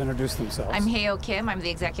let others introduce themselves. I'm Hyeok Kim. I'm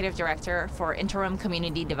the Executive Director for Interim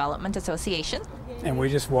Community Development Association. And we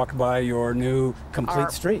just walked by your new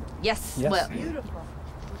complete street. Yes. Well, beautiful.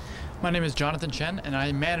 My name is Jonathan Chen, and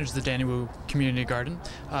I manage the Danny Wu Community Garden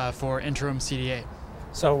for Interim CDA.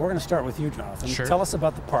 So we're going to start with you, Jonathan. Sure. Tell us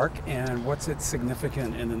about the park and what's it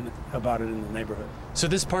significant about it in the neighborhood. So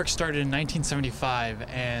this park started in 1975,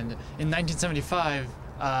 and in 1975,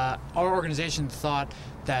 our organization thought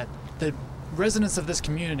that the residents of this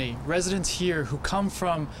community, residents here who come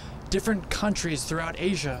from different countries throughout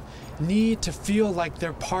Asia, need to feel like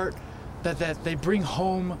they're part, that they bring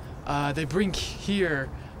home, they bring here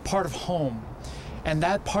part of home. And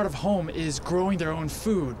that part of home is growing their own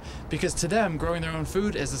food, because to them, growing their own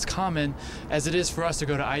food is as common as it is for us to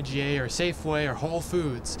go to IGA or Safeway or Whole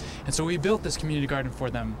Foods. And so we built this community garden for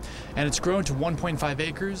them. And it's grown to 1.5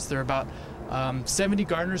 acres. There are about 70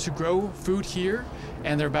 gardeners who grow food here,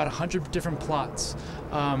 and there are about 100 different plots.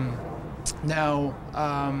 Half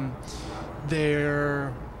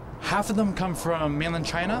of them come from mainland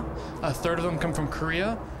China, a third of them come from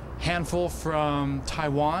Korea, handful from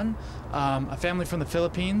Taiwan, a family from the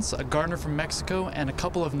Philippines, a gardener from Mexico, and a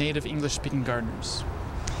couple of native English-speaking gardeners.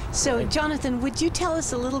 So, Jonathan, would you tell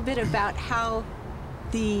us a little bit about how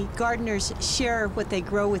the gardeners share what they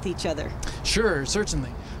grow with each other? Sure,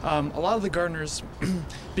 certainly. A lot of the gardeners,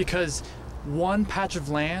 because one patch of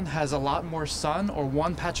land has a lot more sun, or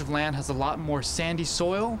one patch of land has a lot more sandy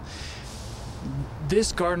soil,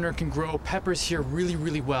 this gardener can grow peppers here really,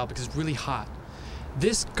 really well because it's really hot.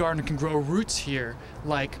 This gardener can grow roots here,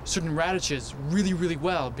 like certain radishes, really, really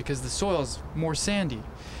well because the soil is more sandy.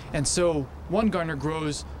 And so one gardener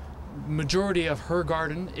grows, majority of her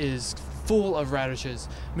garden is full of radishes.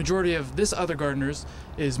 Majority of this other gardener's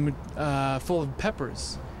is full of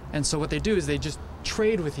peppers. And so what they do is they just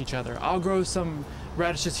trade with each other. I'll grow some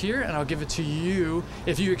radishes here and I'll give it to you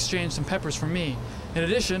if you exchange some peppers from me. In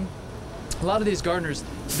addition, a lot of these gardeners,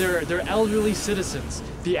 they're elderly citizens.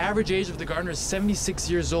 The average age of the gardener is 76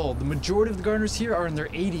 years old. The majority of the gardeners here are in their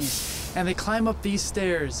 80s, and they climb up these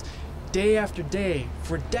stairs day after day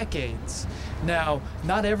for decades. Now,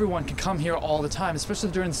 not everyone can come here all the time,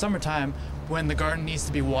 especially during the summertime when the garden needs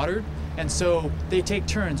to be watered. And so they take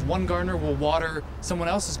turns. One gardener will water someone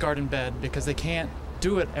else's garden bed because they can't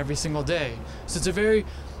do it every single day. So it's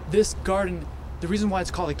this garden, the reason why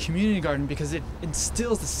it's called a community garden, because it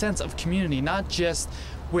instills the sense of community, not just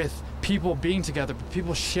with people being together, but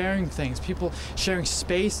people sharing things, people sharing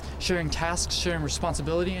space, sharing tasks, sharing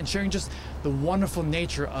responsibility, and sharing just the wonderful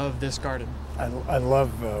nature of this garden. I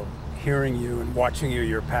love hearing you and watching you.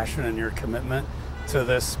 Your passion and your commitment to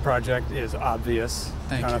this project is obvious.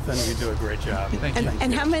 Thank Jonathan, you do a great job. Thank you.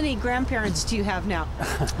 And how many grandparents do you have now?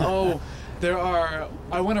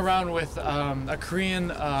 I went around with a Korean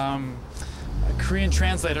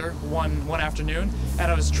translator one afternoon, and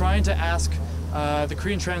I was trying to ask the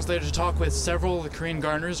Korean translator to talk with several of the Korean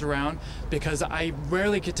gardeners around, because I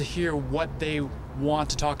rarely get to hear what they want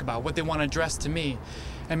to talk about, what they want to address to me.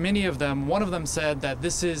 And one of them said that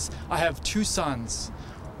I have two sons.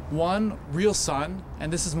 One real son,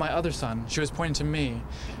 and this is my other son. She was pointing to me.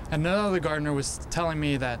 And another gardener was telling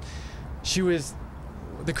me that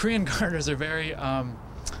the Korean gardeners are very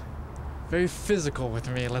physical with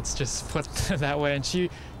me, let's just put it that way. And she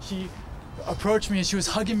approached me and she was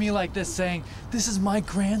hugging me like this, saying, "This is my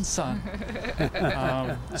grandson."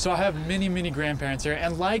 So I have many grandparents here,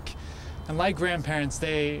 and like grandparents,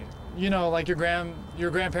 they, like your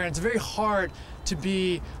grandparents, it's very hard to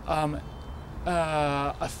be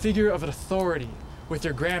a figure of an authority with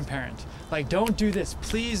your grandparent. Like, don't do this,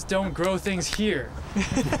 please don't grow things here.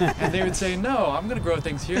 And they would say, no, I'm gonna grow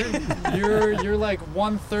things here. You're like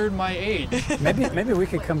 1/3 my age. Maybe we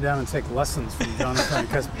could come down and take lessons from Jonathan,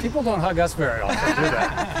 because people don't hug us very often, do they?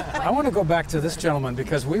 I want to go back to this gentleman,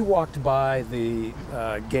 because we walked by the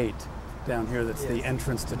gate down here that's the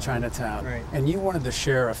entrance to Chinatown, right. And you wanted to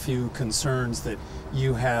share a few concerns that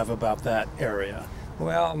you have about that area.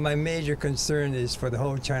 Well, my major concern is for the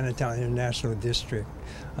whole Chinatown International District.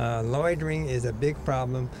 Loitering is a big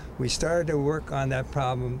problem. We started to work on that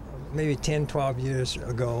problem maybe 10, 12 years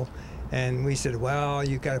ago, and we said, well,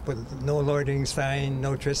 you got to put no loitering sign,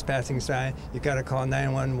 no trespassing sign, you got to call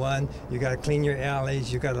 911, you got to clean your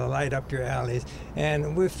alleys, you got to light up your alleys.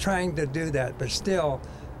 And we're trying to do that, but still,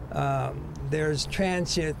 there's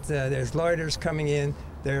transient, there's loiterers coming in,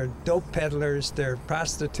 there are dope peddlers, there are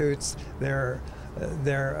prostitutes, there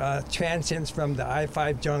are transients from the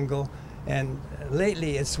I-5 jungle, and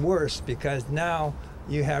lately it's worse because now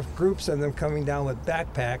you have groups of them coming down with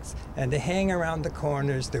backpacks, and they hang around the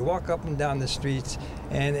corners, they walk up and down the streets,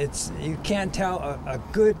 and you can't tell a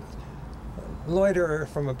good loiterer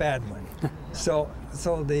from a bad one.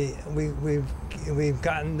 We've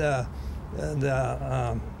gotten the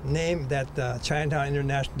name that the Chinatown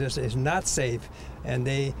International District is not safe, and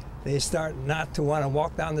they start not to want to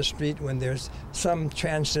walk down the street when there's some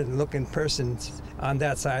transient-looking persons on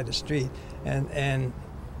that side of the street, and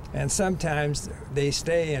sometimes they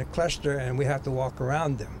stay in a cluster and we have to walk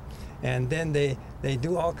around them. And then they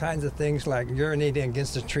do all kinds of things like urinating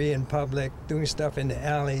against a tree in public, doing stuff in the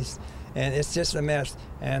alleys, and it's just a mess.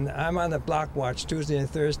 And I'm on the block watch Tuesday and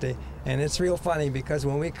Thursday, and it's real funny because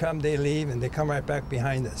when we come, they leave and they come right back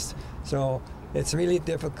behind us. So it's really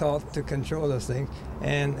difficult to control those things.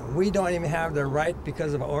 And we don't even have the right,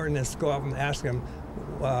 because of ordinance, to go up and ask them,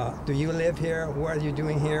 do you live here? What are you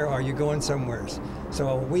doing here? Or are you going somewhere?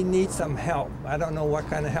 So we need some help. I don't know what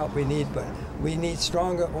kind of help we need, but we need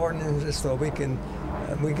stronger ordinances so we can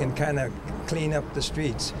kind of clean up the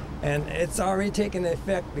streets. And it's already taken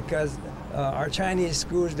effect because our Chinese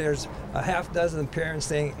schools, there's a half dozen parents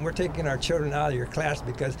saying, we're taking our children out of your class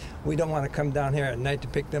because we don't want to come down here at night to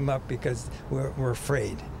pick them up because we're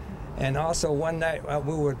afraid. And also one night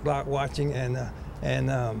we were block watching, and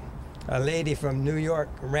a lady from New York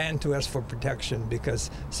ran to us for protection because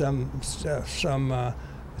some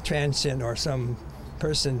transient or some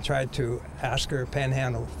person tried to ask her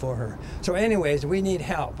panhandle for her. So anyways, we need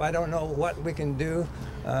help. I don't know what we can do.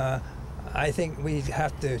 I think we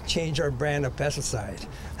have to change our brand of pesticide.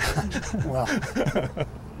 Well,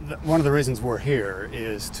 one of the reasons we're here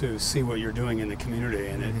is to see what you're doing in the community,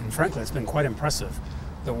 and frankly, it's been quite impressive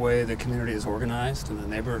the way the community is organized and the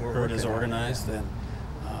neighborhood is organized,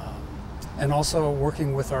 and also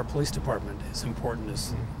working with our police department is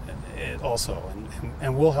important also,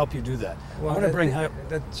 and we'll help you do that. Well,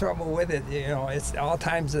 the trouble with it, it's all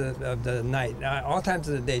times of the night, all times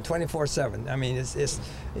of the day, 24/7. I mean, it's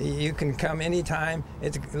you can come anytime.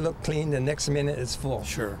 It look clean. The next minute it's full.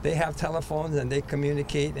 Sure. They have telephones and they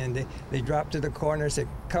communicate, and they drop to the corner, say,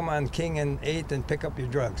 "Come on, King and 8th, and pick up your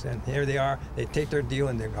drugs." And here they are. They take their deal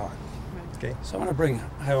and they're gone. Okay. So I want to bring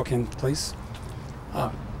Hyeok in, please.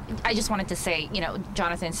 I just wanted to say,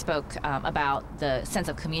 Jonathan spoke about the sense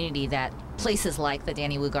of community that places like the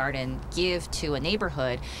Danny Wu Garden give to a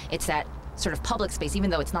neighborhood. It's that sort of public space, even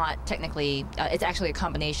though it's not technically, it's actually a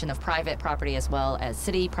combination of private property as well as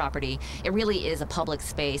city property. It really is a public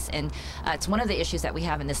space, and it's one of the issues that we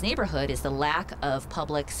have in this neighborhood is the lack of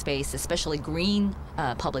public space, especially green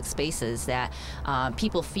public spaces that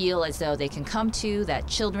people feel as though they can come to, that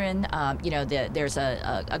children, there's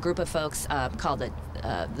a group of folks called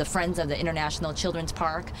the Friends of the International Children's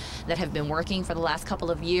Park that have been working for the last couple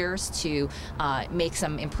of years to make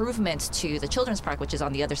some improvements to the Children's Park, which is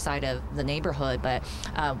on the other side of the neighborhood. But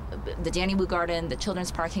the Danny Wu Garden, the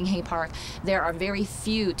Children's Park, Hing Hei Park, there are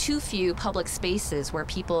too few public spaces where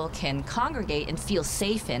people can congregate and feel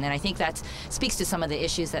safe in. And I think that speaks to some of the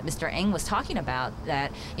issues that Mr. Eng was talking about,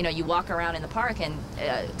 that you walk around in the park and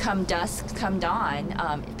come dusk, come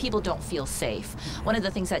dawn, people don't feel safe. One of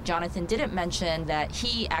the things that Jonathan didn't mention that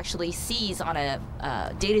he actually sees on a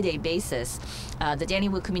day-to-day basis, the Danny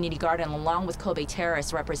Wu Community Garden along with Kobe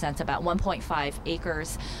Terrace represents about 1.5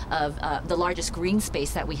 acres of the largest green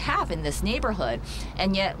space that we have in this neighborhood.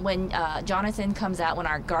 And yet when Jonathan comes out, when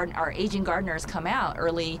our aging gardeners come out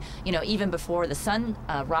early, even before the sun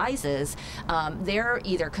rises, they're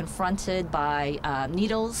either confronted by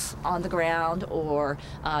needles on the ground or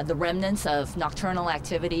the remnants of nocturnal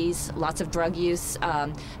activities, lots of drug use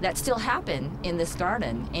that still happen in this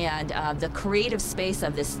garden. And the creative space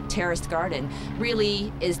of this terraced garden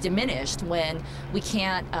really is diminished when we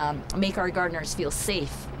can't make our gardeners feel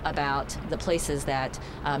safe about the places that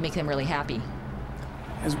make them really happy.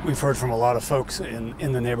 As we've heard from a lot of folks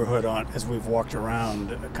in the neighborhood as we've walked around,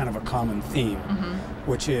 kind of a common theme,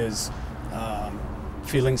 which is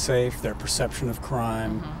feeling safe, their perception of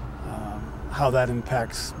crime, how that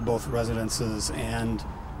impacts both residences and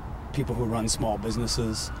people who run small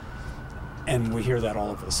businesses. And we hear that all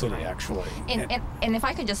over the city, actually. And if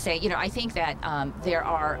I could just say, I think that there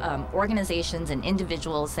are organizations and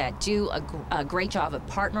individuals that do a great job of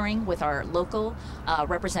partnering with our local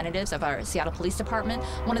representatives of our Seattle Police Department.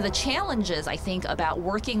 One of the challenges, I think, about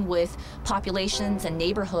working with populations and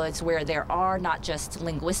neighborhoods where there are not just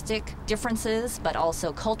linguistic differences, but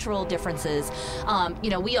also cultural differences,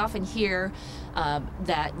 we often hear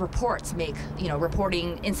that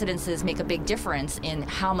reporting incidences make a big difference in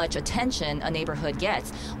how much attention a neighborhood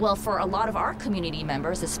gets. Well, for a lot of our community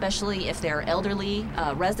members, especially if they're elderly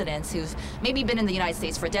residents who've maybe been in the United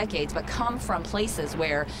States for decades but come from places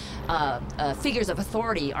where figures of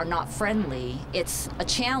authority are not friendly, it's a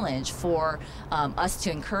challenge for us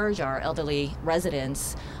to encourage our elderly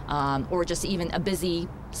residents or just even a busy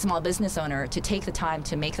small business owner to take the time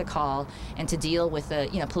to make the call and to deal with the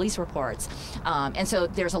police reports. And so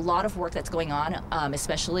there's a lot of work that's going on,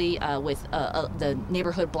 especially with the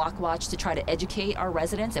neighborhood block watch to try to educate our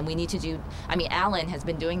residents. And we need to do, Alan has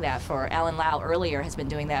been doing that Alan Lau earlier has been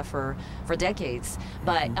doing that for decades.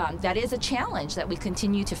 But that is a challenge that we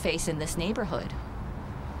continue to face in this neighborhood.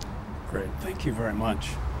 Great, thank you very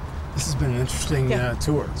much. This has been an interesting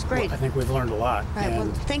tour. It's great. I think we've learned a lot. Right. Well,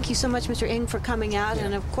 thank you so much, Mr. Ing, for coming out.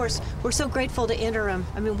 And of course, we're so grateful to Interim.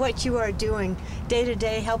 What you are doing day to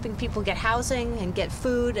day, helping people get housing and get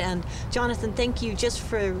food. And Jonathan, thank you just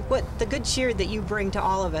for the good cheer that you bring to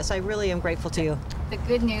all of us. I really am grateful to you. The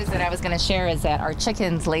good news that I was going to share is that our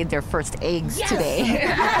chickens laid their first eggs today.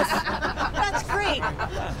 Yes. That's great.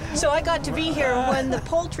 So I got to be here when the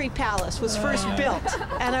poultry palace was first built,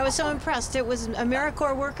 and I was so impressed. It was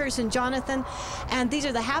AmeriCorps workers and Jonathan, and these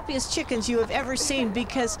are the happiest chickens you have ever seen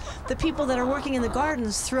because the people that are working in the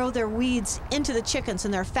gardens throw their weeds into the chickens,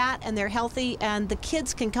 and they're fat and they're healthy, and the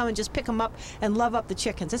kids can come and just pick them up and love up the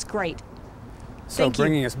chickens. It's great. So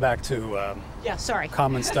bringing us back to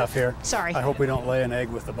common stuff here. Sorry. I hope we don't lay an egg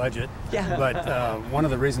with the budget. Yeah. But one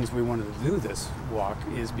of the reasons we wanted to do this walk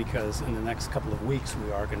is because in the next couple of weeks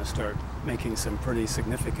we are going to start making some pretty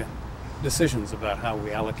significant decisions about how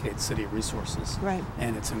we allocate city resources. Right.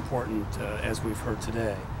 And it's important, as we've heard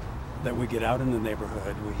today, that we get out in the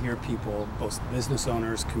neighborhood, we hear people, both business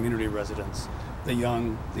owners, community residents, the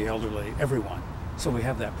young, the elderly, everyone. So we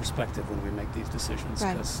have that perspective when we make these decisions.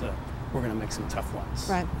 Right. Because we're going to make some tough ones.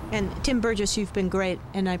 Right. And Tim Burgess, you've been great,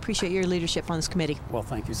 and I appreciate your leadership on this committee. Well,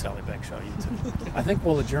 thank you, Sally Bagshaw. You too. I think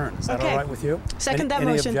we'll adjourn. Is that all right with you? Second that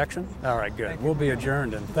motion. motion. Any objection? All right, good. We'll be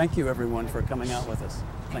adjourned, and thank you, everyone, for coming out with us.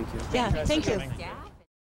 Thank you. Yeah, thank you. Yeah.